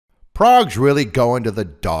Prague's really going to the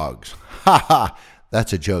dogs. Ha ha!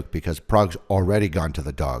 That's a joke because Prague's already gone to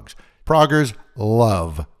the dogs. Praguers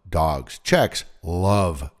love dogs. Czechs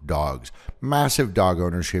love dogs. Massive dog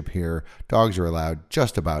ownership here. Dogs are allowed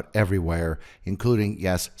just about everywhere, including,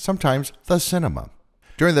 yes, sometimes the cinema.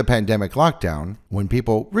 During the pandemic lockdown, when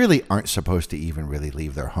people really aren't supposed to even really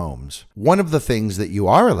leave their homes, one of the things that you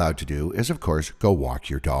are allowed to do is, of course, go walk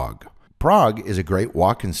your dog. Prague is a great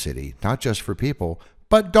walk-in city, not just for people,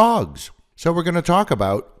 but dogs. So we're going to talk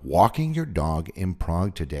about walking your dog in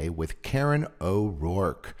Prague today with Karen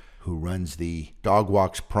O'Rourke, who runs the Dog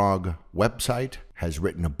Walks Prague website, has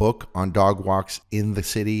written a book on dog walks in the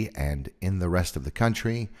city and in the rest of the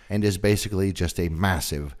country, and is basically just a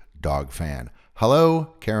massive dog fan.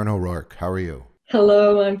 Hello, Karen O'Rourke. How are you?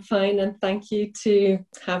 Hello, I'm fine, and thank you to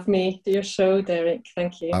have me to your show, Derek.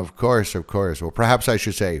 Thank you. Of course, of course. Well, perhaps I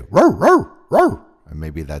should say, roar, roar, roar. And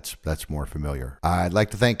maybe that's more familiar. I'd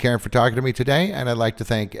like to thank Karen for talking to me today, and I'd like to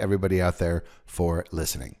thank everybody out there for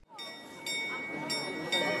listening.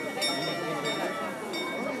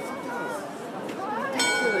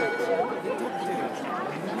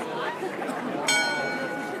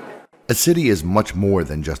 A city is much more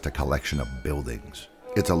than just a collection of buildings.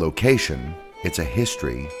 It's a location, it's a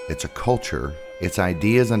history, it's a culture, it's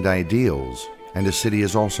ideas and ideals, and a city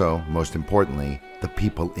is also, most importantly, the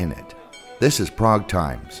people in it. This is Prague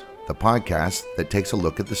Times, the podcast that takes a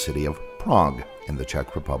look at the city of Prague in the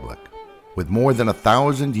Czech Republic. With more than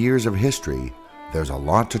 1,000 years of history, there's a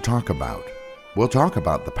lot to talk about. We'll talk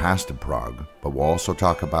about the past of Prague, but we'll also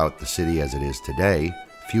talk about the city as it is today,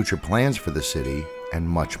 future plans for the city, and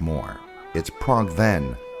much more. It's Prague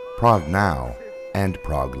then, Prague now, and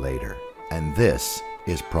Prague later. And this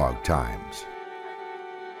is Prague Times.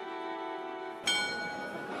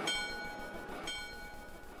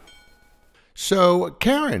 So,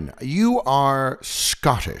 Karen, you are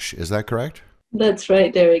Scottish, is that correct? That's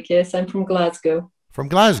right, Derek. Yes, I'm from Glasgow. From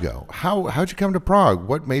Glasgow. How'd you come to Prague?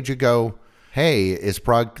 What made you go, hey, is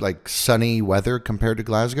Prague like sunny weather compared to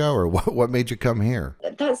Glasgow, or what made you come here?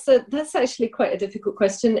 That's actually quite a difficult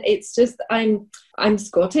question. It's just I'm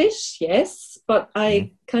Scottish, yes, but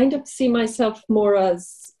I kind of see myself more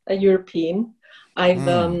as a European.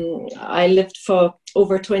 I lived for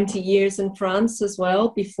over 20 years in France as well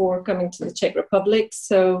before coming to the Czech Republic.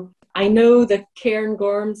 So I know the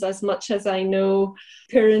Cairngorms as much as I know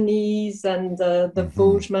Pyrenees and the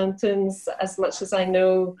Vosges Mountains, as much as I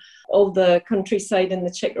know all the countryside in the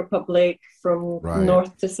Czech Republic from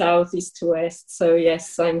north to south, east to west. So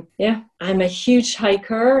yes, I'm a huge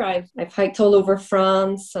hiker. I've hiked all over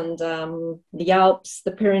France and the Alps,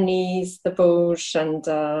 the Pyrenees, the Vosges, and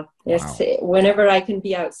whenever I can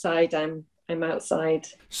be outside, I'm outside.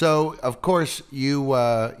 So, of course, you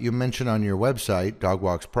mentioned on your website, Dog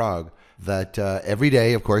Walks Prague, that every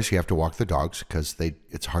day, of course, you have to walk the dogs because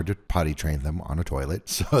it's hard to potty train them on a toilet.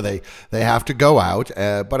 So they have to go out.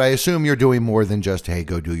 But I assume you're doing more than just, hey,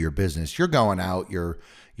 go do your business. You're going out.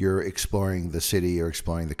 You're exploring the city. You're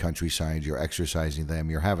exploring the countryside. You're exercising them.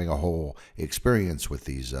 You're having a whole experience with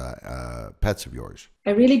these pets of yours. I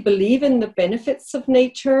really believe in the benefits of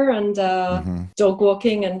nature, and dog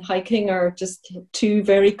walking and hiking are just two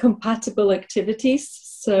very compatible activities.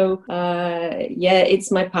 So,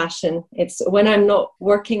 it's my passion. It's when I'm not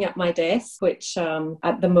working at my desk, which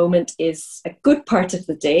at the moment is a good part of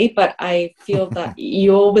the day, but I feel that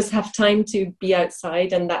you always have time to be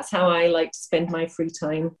outside, and that's how I like to spend my free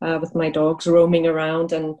time with my dogs roaming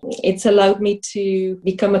around. And it's allowed me to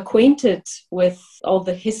become acquainted with all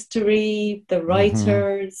the history, the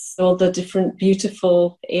writers, all the different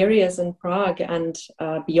beautiful areas in Prague and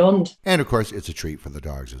beyond. And of course, it's a treat for the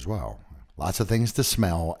dogs as well. Lots of things to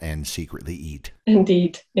smell and secretly eat.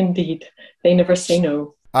 Indeed. They never say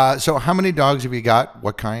no. So how many dogs have you got?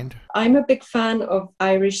 What kind? I'm a big fan of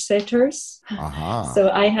Irish setters. So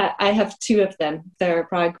I have two of them. They're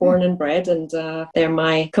Prague born and bred, and they're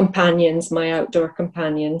my companions, my outdoor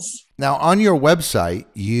companions. Now, on your website,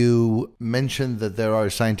 you mentioned that there are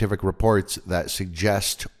scientific reports that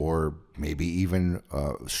suggest, or maybe even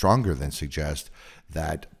stronger than suggest,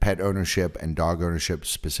 that pet ownership and dog ownership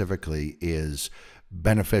specifically is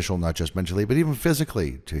beneficial, not just mentally, but even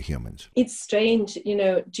physically to humans. It's strange,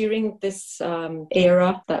 during this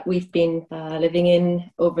era that we've been living in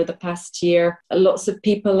over the past year, lots of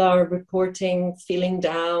people are reporting feeling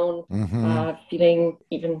down, feeling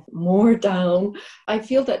even more down. I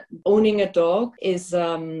feel that owning a dog is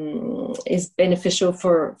beneficial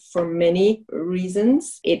for many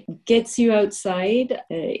reasons. It gets you outside.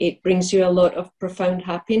 It brings you a lot of profound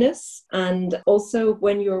happiness. And also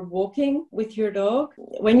when you're walking with your dog, dog.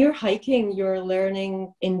 When you're hiking, you're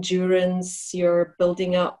learning endurance, you're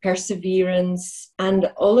building up perseverance, and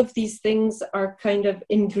all of these things are kind of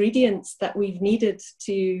ingredients that we've needed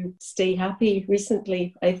to stay happy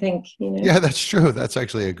recently, I think. Yeah, that's true. That's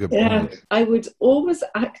actually a good point. I would always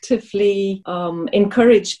actively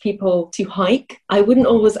encourage people to hike. I wouldn't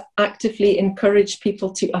always actively encourage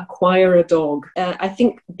people to acquire a dog. I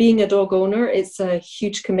think being a dog owner is a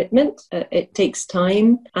huge commitment. It takes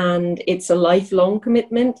time and it's a lifelong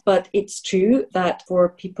commitment, but it's true that for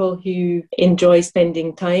people who enjoy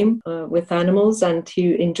spending time with animals and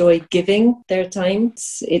who enjoy giving their time,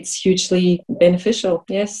 it's hugely beneficial.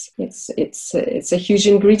 Yes, it's a huge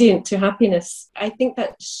ingredient to happiness. I think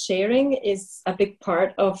that sharing is a big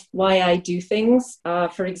part of why I do things.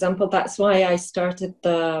 For example, that's why I started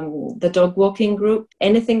the dog walking group.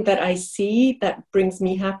 Anything that I see that brings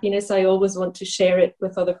me happiness, I always want to share it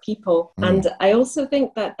with other people. And I also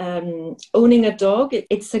think that owning a dog,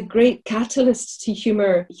 it's a great catalyst to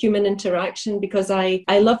human interaction, because I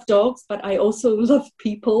love dogs, but I also love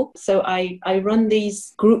people. So I run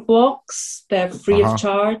these group walks. They're free of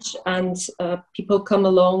charge, and people come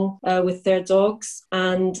along with their dogs.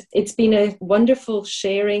 And it's been a wonderful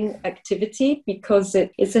sharing activity, because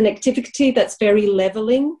it's an activity that's very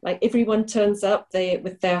leveling. Like, everyone turns up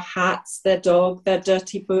with their hats, their dog, their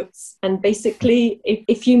dirty boots. And basically,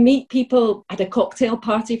 if you meet people at a cocktail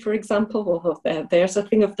party, for example, well, there's a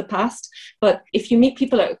thing of the past. But if you meet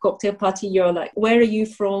people at a cocktail party, you're like, where are you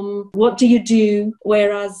from? What do you do?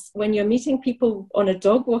 Whereas when you're meeting people on a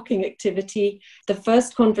dog walking activity, the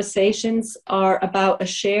first conversations are about a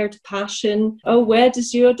shared passion. Oh, where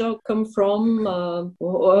does your dog come from?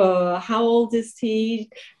 How old is he?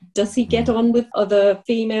 Does he get on with other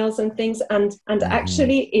females and things? And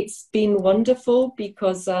actually, it's been wonderful,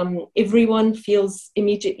 because everyone feels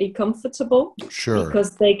immediately comfortable. Sure.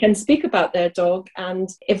 Because they can speak about their dog and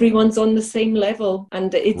everyone's on the same level.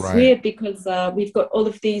 And it's weird, because we've got all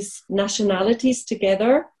of these nationalities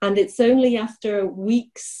together, and it's only after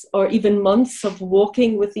weeks or even months of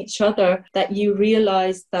walking with each other that you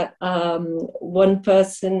realize that one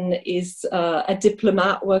person is a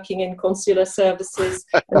diplomat working in consular services,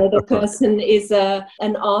 another person is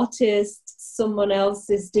an artist, someone else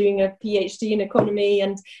is doing a PhD in economy,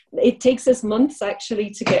 and it takes us months actually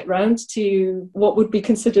to get round to what would be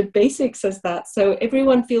considered basics as that. So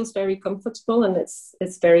everyone feels very comfortable, and it's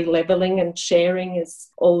very leveling, and sharing is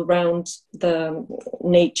all around the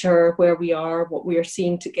nature, where we are, what we are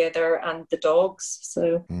seeing together, and the dogs.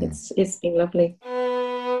 So it's been lovely.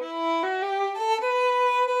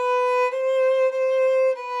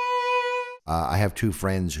 I have two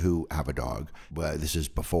friends who have a dog. This is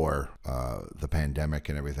before the pandemic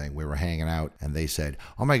and everything. We were hanging out, and they said,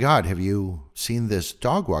 "Oh my God, have you seen this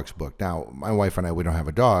dog walks book?" Now, my wife and I, we don't have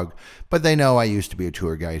a dog, but they know I used to be a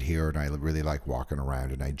tour guide here, and I really like walking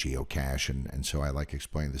around, and I geocache, and so I like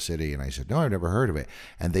exploring the city. And I said, "No, I've never heard of it."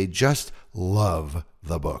 And they just love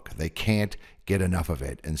the book. They can't get enough of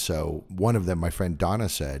it. And so one of them, my friend Donna,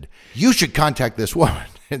 said, "You should contact this woman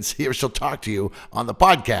and see if she'll talk to you on the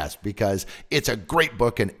podcast, because it's a great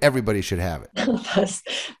book and everybody should have it."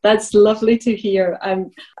 That's lovely to hear.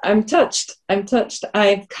 I'm touched.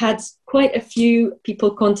 I've had quite a few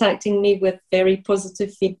people contacting me with very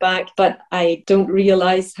positive feedback, but I don't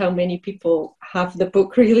realize how many people have the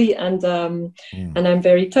book, really, and I'm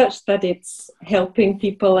very touched that it's helping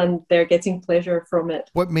people and they're getting pleasure from it.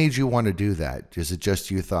 What made you want to do that? Is it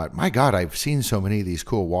just you thought, my God, I've seen so many of these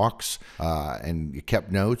cool walks, and you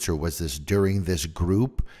kept notes, or was this during this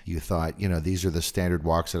group you thought, these are the standard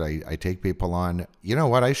walks that I take people on? You know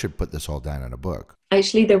what? I should put this all down in a book.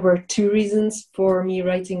 Actually, there were two reasons for me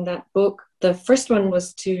writing that book. The first one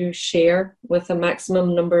was to share with a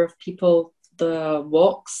maximum number of people the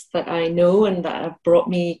walks that I know and that have brought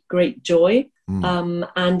me great joy.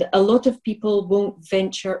 And a lot of people won't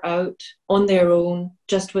venture out on their own,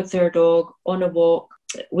 just with their dog, on a walk,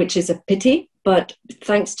 which is a pity. But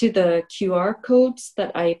thanks to the QR codes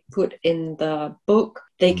that I put in the book,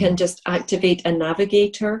 they can just activate a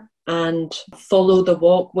navigator and follow the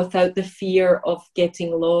walk without the fear of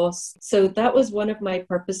getting lost. So that was one of my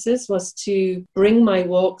purposes, was to bring my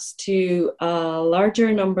walks to a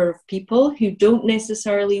larger number of people who don't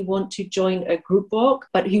necessarily want to join a group walk,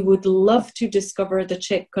 but who would love to discover the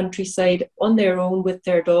Czech countryside on their own with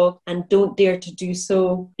their dog and don't dare to do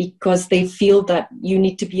so because they feel that you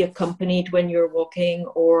need to be accompanied when you're walking,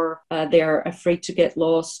 or they're afraid to get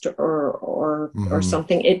lost or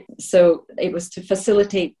something. So it was to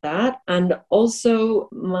facilitate that. that. And also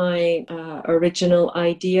my original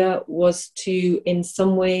idea was to, in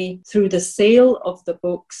some way, through the sale of the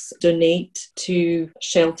books, donate to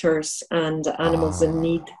shelters and animals in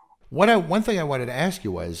need. One thing I wanted to ask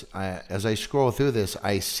you was, as I scroll through this,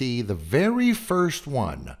 I see the very first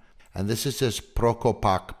one, and this is this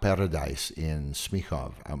Prokopák Paradise in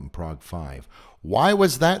Smíchov, out in Prague 5. Why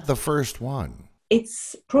was that the first one?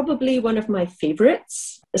 It's probably one of my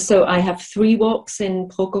favorites. So I have 3 walks in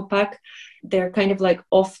Prokopák. They're kind of like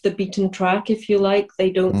off the beaten track, if you like.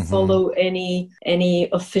 They don't follow any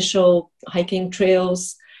official hiking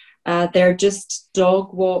trails. They're just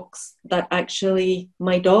dog walks that actually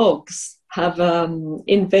my dogs have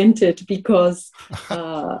invented, because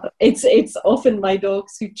it's often my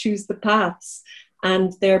dogs who choose the paths.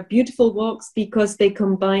 And they're beautiful walks because they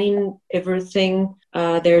combine everything.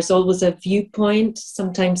 There's always a viewpoint,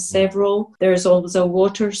 sometimes several. There's always a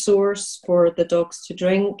water source for the dogs to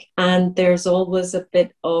drink. And there's always a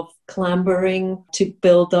bit of clambering to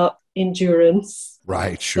build up endurance.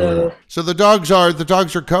 Right, sure. So the dogs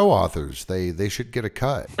are co-authors. They should get a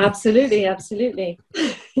cut. Absolutely, absolutely.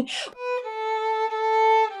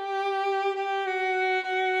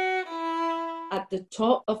 At the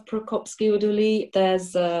top of Prokopské údolí,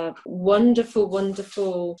 there's a wonderful,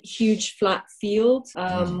 wonderful, huge flat field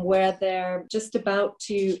where they're just about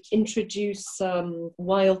to introduce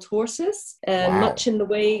wild horses. Much in the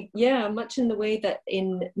way that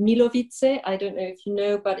in Milovice, I don't know if you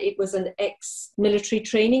know, but it was an ex-military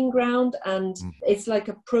training ground, and it's like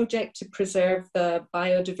a project to preserve the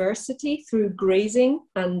biodiversity through grazing.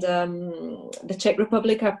 And the Czech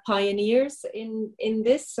Republic are pioneers in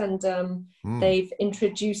this, and they've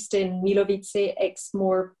introduced in Milovice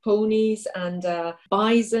Exmoor ponies and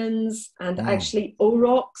bisons and actually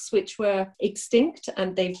aurochs, which were extinct,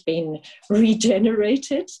 and they've been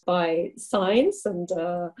regenerated by science and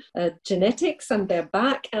genetics, and they're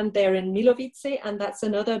back and they're in Milovice, and that's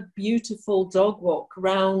another beautiful dog walk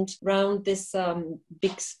round this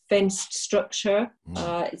big fenced structure.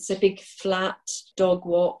 It's a big flat dog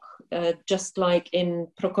walk. Just like in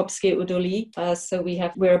Prokopské údolí. So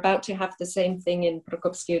we're about to have the same thing in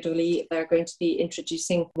Prokopské údolí. They're going to be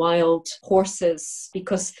introducing wild horses,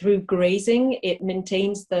 because through grazing it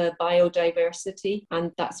maintains the biodiversity,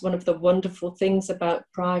 and that's one of the wonderful things about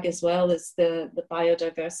Prague as well, is the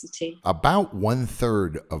biodiversity. About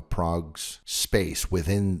 1/3 of Prague's space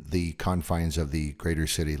within the confines of the greater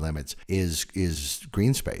city limits is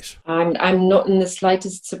green space. I'm not in the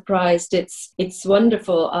slightest surprised. It's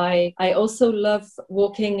wonderful. I also love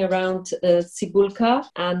walking around Cibulka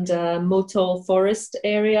and Motol Forest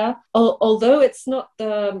area. Although it's not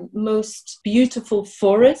the most beautiful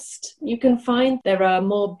forest you can find, there are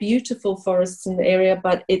more beautiful forests in the area,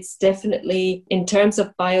 but it's definitely, in terms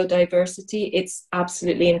of biodiversity, it's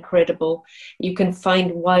absolutely incredible. You can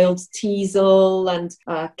find wild teasel and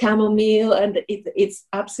chamomile, and it's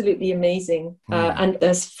absolutely amazing. And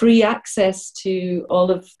there's free access to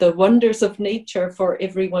all of the wonders of nature for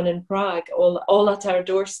everyone in Prague, all at our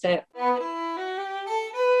doorstep.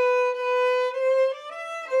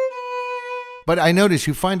 But I notice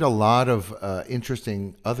you find a lot of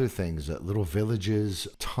interesting other things, little villages,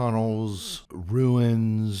 tunnels,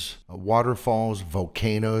 ruins, waterfalls,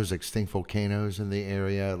 volcanoes, extinct volcanoes in the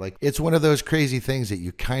area. Like, it's one of those crazy things that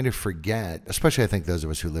you kind of forget, especially I think those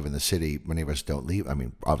of us who live in the city. Many of us don't leave. I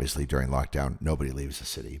mean, obviously during lockdown, nobody leaves the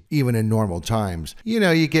city. Even in normal times, you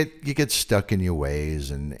get stuck in your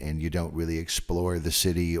ways, and you don't really explore the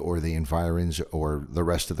city or the environs or the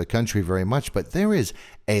rest of the country very much. But there is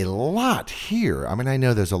a lot here. I mean, I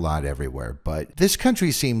know there's a lot everywhere, but this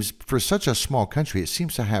country seems, for such a small country, it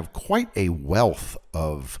seems to have quite a wealth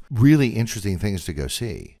of really interesting things to go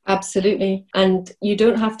see. Absolutely. And you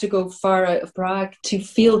don't have to go far out of Prague to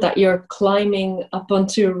feel that you're climbing up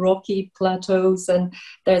onto rocky plateaus. And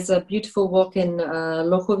there's a beautiful walk in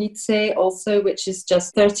Lochovice also, which is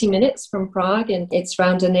just 30 minutes from Prague. And it's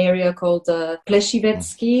around an area called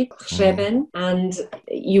Plešivecký, hřeben. And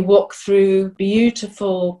you walk through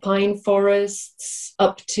beautiful pine forests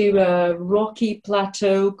up to a rocky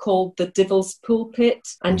plateau called the Devil's Pulpit.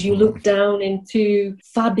 And you look down into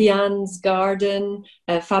Fabian's garden.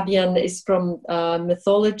 Fabian is from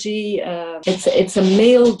mythology. It's a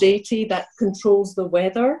male deity that controls the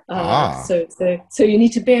weather. So you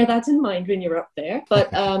need to bear that in mind when you're up there.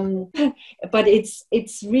 But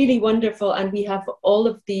it's really wonderful, and we have all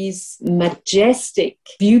of these majestic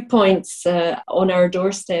viewpoints on our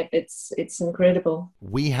doorstep. It's incredible.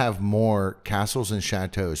 We have more castles and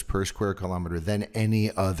chateaus per square kilometer than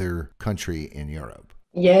any other country in Europe.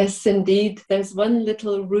 Yes, indeed. There's one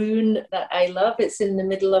little ruin that I love. It's in the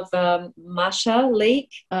middle of Mácha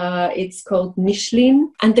Lake. It's called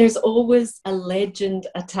Michelin. And there's always a legend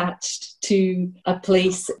attached to a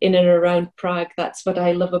place in and around Prague. That's what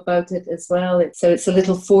I love about it as well. It's a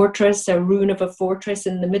little fortress, a ruin of a fortress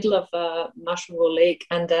in the middle of Mácha Lake.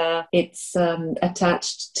 And it's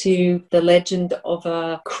attached to the legend of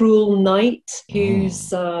a cruel knight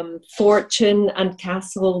whose fortune and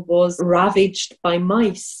castle was ravaged by mice.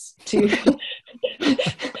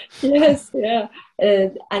 Yes, yeah.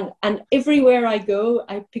 And everywhere I go,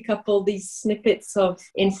 I pick up all these snippets of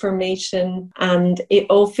information, and it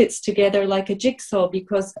all fits together like a jigsaw,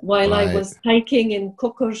 because while I was hiking in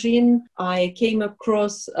Kokořín, I came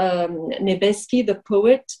across Nebeský, the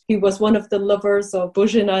poet, who was one of the lovers of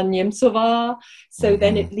Božena Němcová. So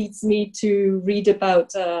then it leads me to read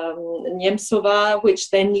about Němcová,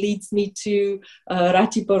 which then leads me to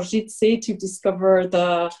Ratibořice to discover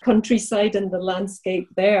the countryside and the landscape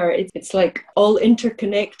there. It's like all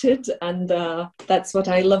interconnected, and that's what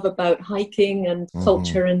I love about hiking and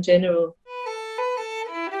culture in general.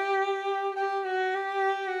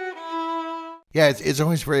 Yeah, it's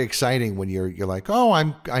always very exciting when you're like, oh,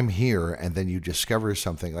 I'm here, and then you discover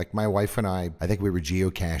something. Like my wife and I think we were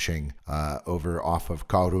geocaching over off of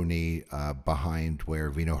Kokorín behind where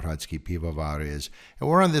Vinohradský pivovar is, and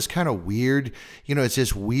we're on this kind of weird, it's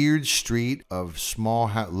this weird street of small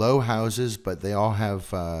low houses, but they all have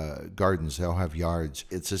gardens, they all have yards.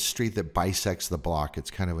 It's a street that bisects the block. It's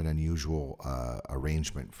kind of an unusual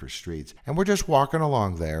arrangement for streets, and we're just walking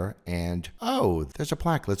along there, and oh, there's a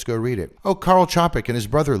plaque. Let's go read it. Oh, Karl Čapek and his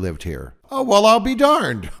brother lived here. Oh, well, I'll be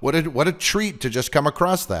darned. What a treat to just come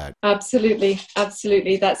across that. Absolutely.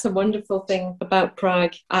 Absolutely. That's a wonderful thing about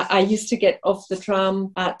Prague. I used to get off the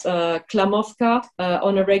tram at Klamovka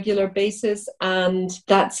on a regular basis. And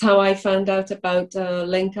that's how I found out about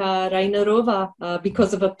Lenka Reinerova,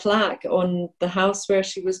 because of a plaque on the house where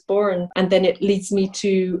she was born. And then it leads me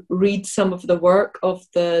to read some of the work of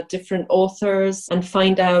the different authors and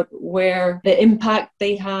find out where the impact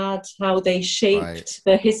they had, how they shaped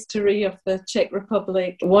the history of the Czech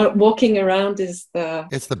Republic. Walking around is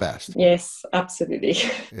it's the best. Yes, absolutely.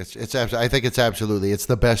 I think it's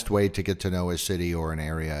the best way to get to know a city or an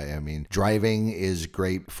area. I mean, driving is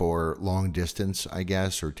great for long distance, I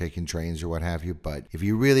guess, or taking trains or what have you. But if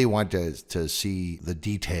you really want to see the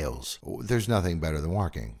details, there's nothing better than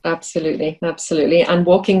walking. Absolutely, absolutely. And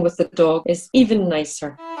walking with the dog is even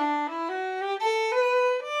nicer.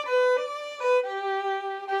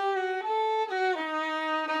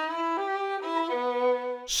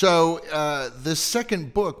 So the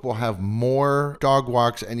second book will have more dog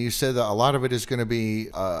walks, and you said that a lot of it is going to be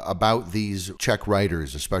about these Czech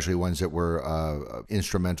writers, especially ones that were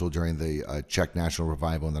instrumental during the Czech national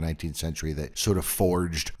revival in the 19th century that sort of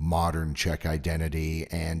forged modern Czech identity.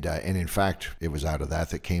 And in fact, it was out of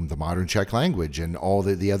that came the modern Czech language, and all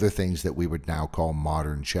the other things that we would now call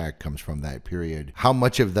modern Czech comes from that period. How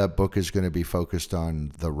much of that book is going to be focused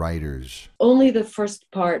on the writers? Only the first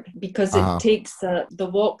part, because it takes the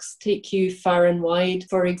walks take you far and wide.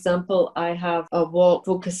 For example, I have a walk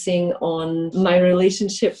focusing on my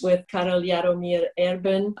relationship with Karel Jaromír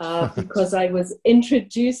Erben, because I was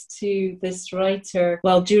introduced to this writer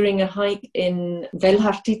during a hike in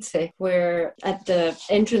Velhartice, where at the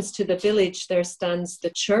entrance to the village there stands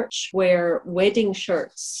the church where Wedding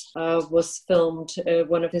Shirts was filmed,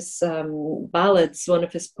 one of his ballads, one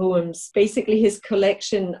of his poems. Basically, his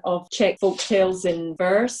collection of Czech folk tales in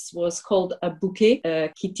verse was called a bouquet,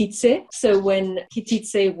 Kytice. So when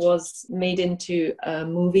Kytice was made into a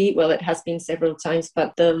movie, well, it has been several times,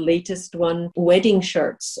 but the latest one, Wedding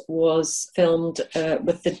Shirts, was filmed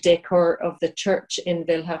with the decor of the church in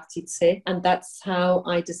Velhartice. And that's how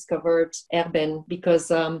I discovered Erben,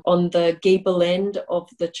 because on the gable end of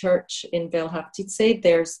the church in Velhartice,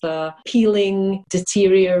 there's the peeling,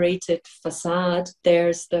 deteriorated facade.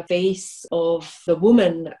 There's the face of the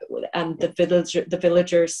woman, and the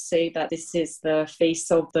villagers say that this is the face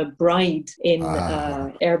of the bride in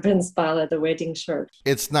Erben's ballad, The Wedding Shirt.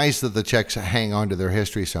 It's nice that the Czechs hang on to their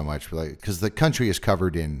history so much, because the country is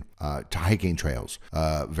covered in hiking trails,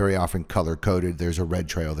 very often color-coded. There's a red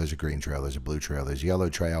trail, there's a green trail, there's a blue trail, there's a yellow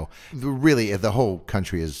trail. Really, the whole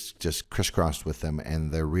country is just crisscrossed with them,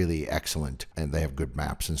 and they're really excellent, and they have good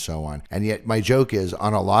maps and so on. And yet my joke is,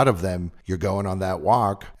 on a lot of them, you're going on that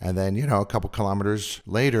walk, and then, a couple kilometers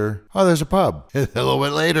later, oh, there's a pub. A little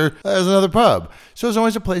bit later, there's another pub. So there's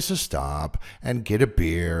always a place to stop and get a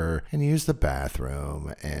beer and use the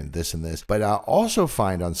bathroom and this and this. But I'll also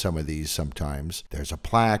find on some of these sometimes there's a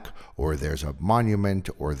plaque or there's a monument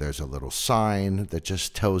or there's a little sign that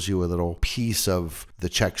just tells you a little piece of the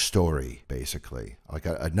Czech story, basically, like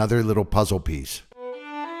another little puzzle piece.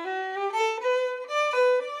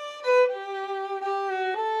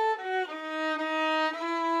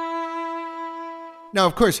 Now,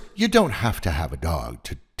 of course, you don't have to have a dog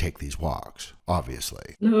to take these walks,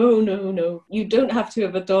 obviously. No. You don't have to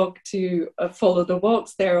have a dog to follow the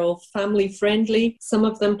walks. They're all family friendly. Some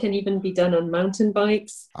of them can even be done on mountain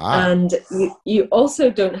bikes. And you also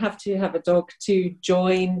don't have to have a dog to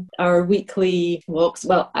join our weekly walks.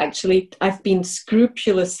 Well, actually, I've been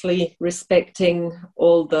scrupulously respecting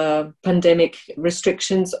all the pandemic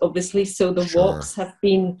restrictions, obviously. So the walks have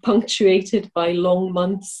been punctuated by long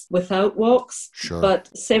months without walks. But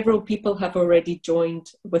several people have already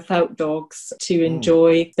joined without dogs to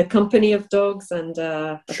enjoy the company of dogs and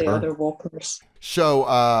the other walkers. So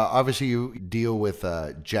obviously you deal with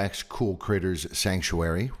Jack's Cool Critters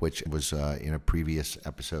Sanctuary, which was in a previous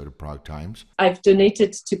episode of Prague Times. I've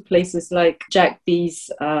donated to places like Jack B's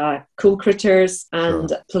Cool Critters and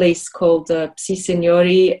a place called Psi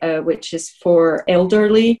Signori, which is for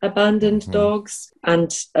elderly abandoned dogs.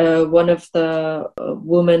 And one of the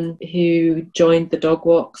women who joined the dog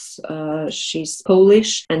walks, she's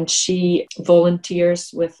Polish and she volunteers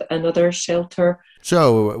with another shelter.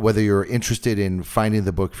 So whether you're interested in finding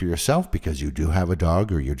the book for yourself because you do have a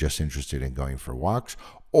dog or you're just interested in going for walks,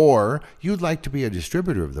 or you'd like to be a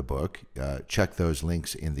distributor of the book, check those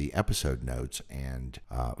links in the episode notes and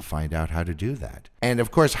find out how to do that. And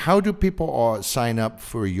of course, how do people sign up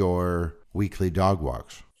for your weekly dog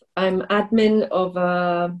walks? I'm admin of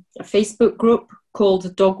a Facebook group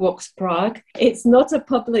called Dog Walks Prague. It's not a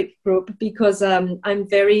public group because I'm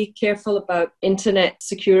very careful about internet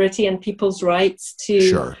security and people's rights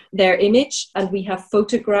to their image. And we have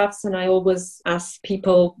photographs and I always ask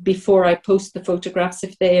people before I post the photographs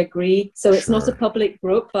if they agree. So it's not a public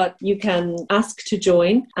group, but you can ask to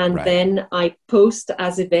join. And then I post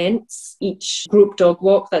as events each group dog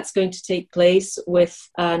walk that's going to take place with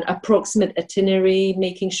an approximate itinerary,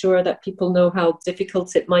 making sure that people know how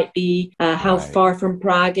difficult it might be, how far from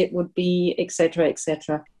Prague it would be, etc.,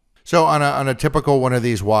 etc. So on a typical one of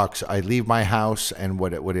these walks, I leave my house and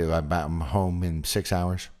I'm home in 6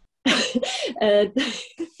 hours?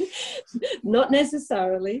 Not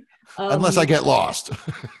necessarily. Unless I get lost.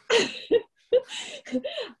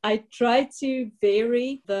 I try to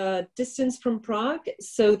vary the distance from Prague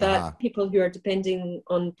so that people who are depending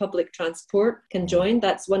on public transport can join.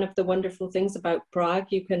 That's one of the wonderful things about Prague.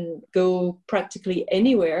 You can go practically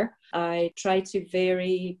anywhere. I try to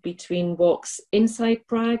vary between walks inside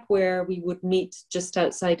Prague, where we would meet just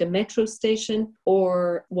outside a metro station,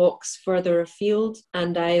 or walks further afield.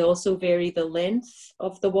 And I also vary the length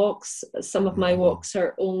of the walks. Some of my walks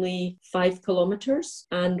are only 5 kilometers,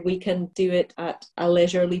 and we can do it at a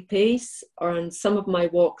leisurely pace. And some of my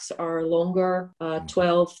walks are longer,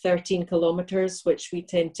 12, 13 kilometers, which we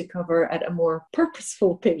tend to cover at a more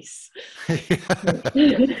purposeful pace.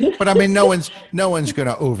 But I mean, no one's going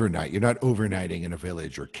to overnight. You're not overnighting in a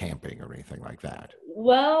village or camping or anything like that.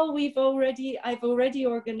 Well, I've already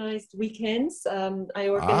organized weekends. I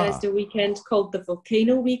organized a weekend called the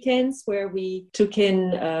Volcano Weekends, where we took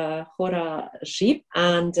in Hora Hřib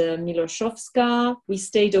and Miloshovska. We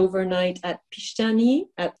stayed overnight at Pišťany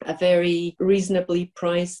at a very reasonably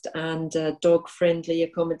priced and dog-friendly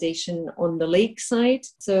accommodation on the lakeside.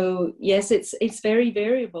 So yes, it's very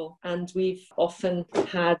variable, and we've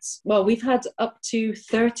we've had up to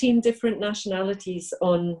 13 different nationalities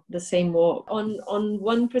on the same walk. On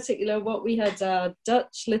one particular walk, we had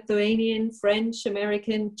Dutch, Lithuanian, French,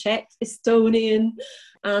 American, Czech, Estonian,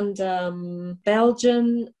 and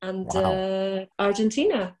Belgian, and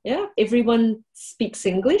Argentina. Yeah, everyone speaks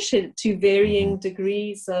English to varying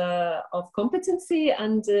degrees of competency,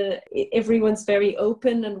 and everyone's very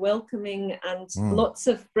open and welcoming, and lots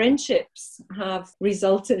of friendships have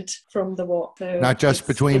resulted from the walk. So not just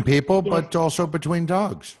between people, but also between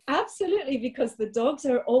dogs. Absolutely, because the dogs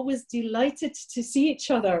are always delighted to see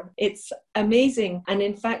each other. It's amazing. And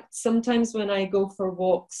in fact, sometimes when I go for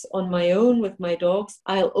walks on my own with my dogs,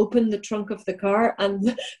 I'll open the trunk of the car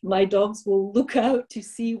and my dogs will look out to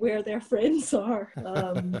see where their friends are.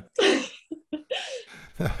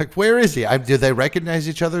 Like, where is he? Do they recognize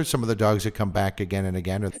each other? Some of the dogs that come back again and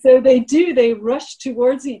again. So they do. They rush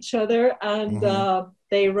towards each other and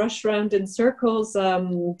they rush round in circles,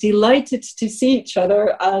 delighted to see each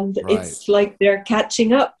other. And it's like they're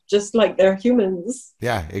catching up, just like they're humans.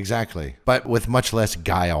 Yeah, exactly. But with much less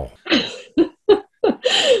guile.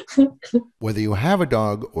 Whether you have a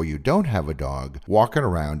dog or you don't have a dog, walking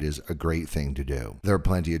around is a great thing to do. There are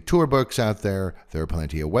plenty of tour books out there. There are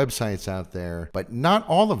plenty of websites out there, but not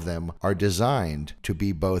all of them are designed to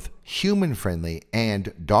be both human-friendly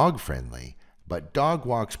and dog-friendly. But Dog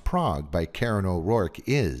Walks Prague by Karen O'Rourke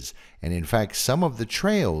is, and in fact, some of the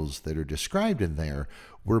trails that are described in there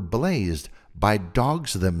were blazed by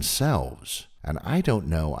dogs themselves. And I don't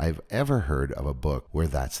know I've ever heard of a book where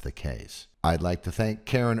that's the case. I'd like to thank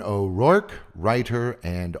Karen O'Rourke, writer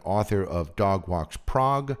and author of Dog Walks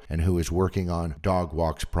Prague, and who is working on Dog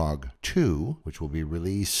Walks Prague 2, which will be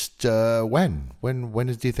released when? When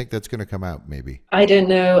do you think that's going to come out, maybe? I don't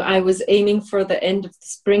know. I was aiming for the end of the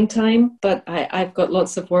springtime, but I've got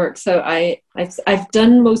lots of work. So I've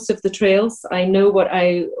done most of the trails. I know what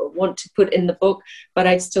I want to put in the book, but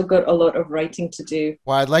I've still got a lot of writing to do.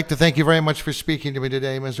 Well, I'd like to thank you very much for speaking to me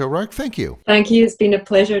today, Ms. O'Rourke. Thank you. Thank you. It's been a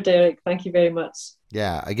pleasure, Derek. Thank you very much.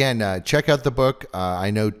 Yeah, again, check out the book.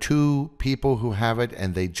 I know 2 people who have it,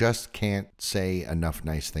 and they just can't say enough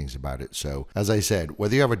nice things about it. So, as I said,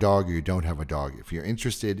 whether you have a dog or you don't have a dog, if you're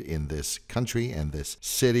interested in this country and this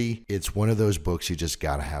city, it's one of those books you just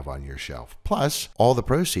got to have on your shelf. Plus, all the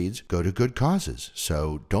proceeds go to good causes.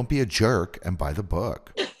 So don't be a jerk and buy the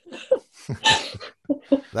book.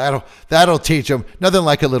 That'll teach them. Nothing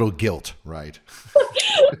like a little guilt, right?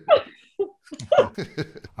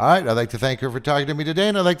 All right, I'd like to thank her for talking to me today,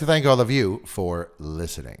 and I'd like to thank all of you for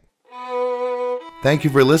listening. Thank you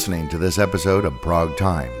for listening to this episode of Prague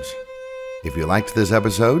Times. If you liked this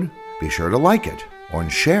episode, be sure to like it or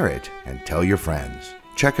share it and tell your friends.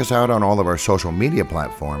 Check us out on all of our social media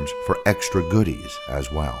platforms for extra goodies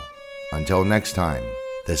as well. Until next time,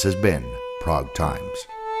 this has been Prague Times.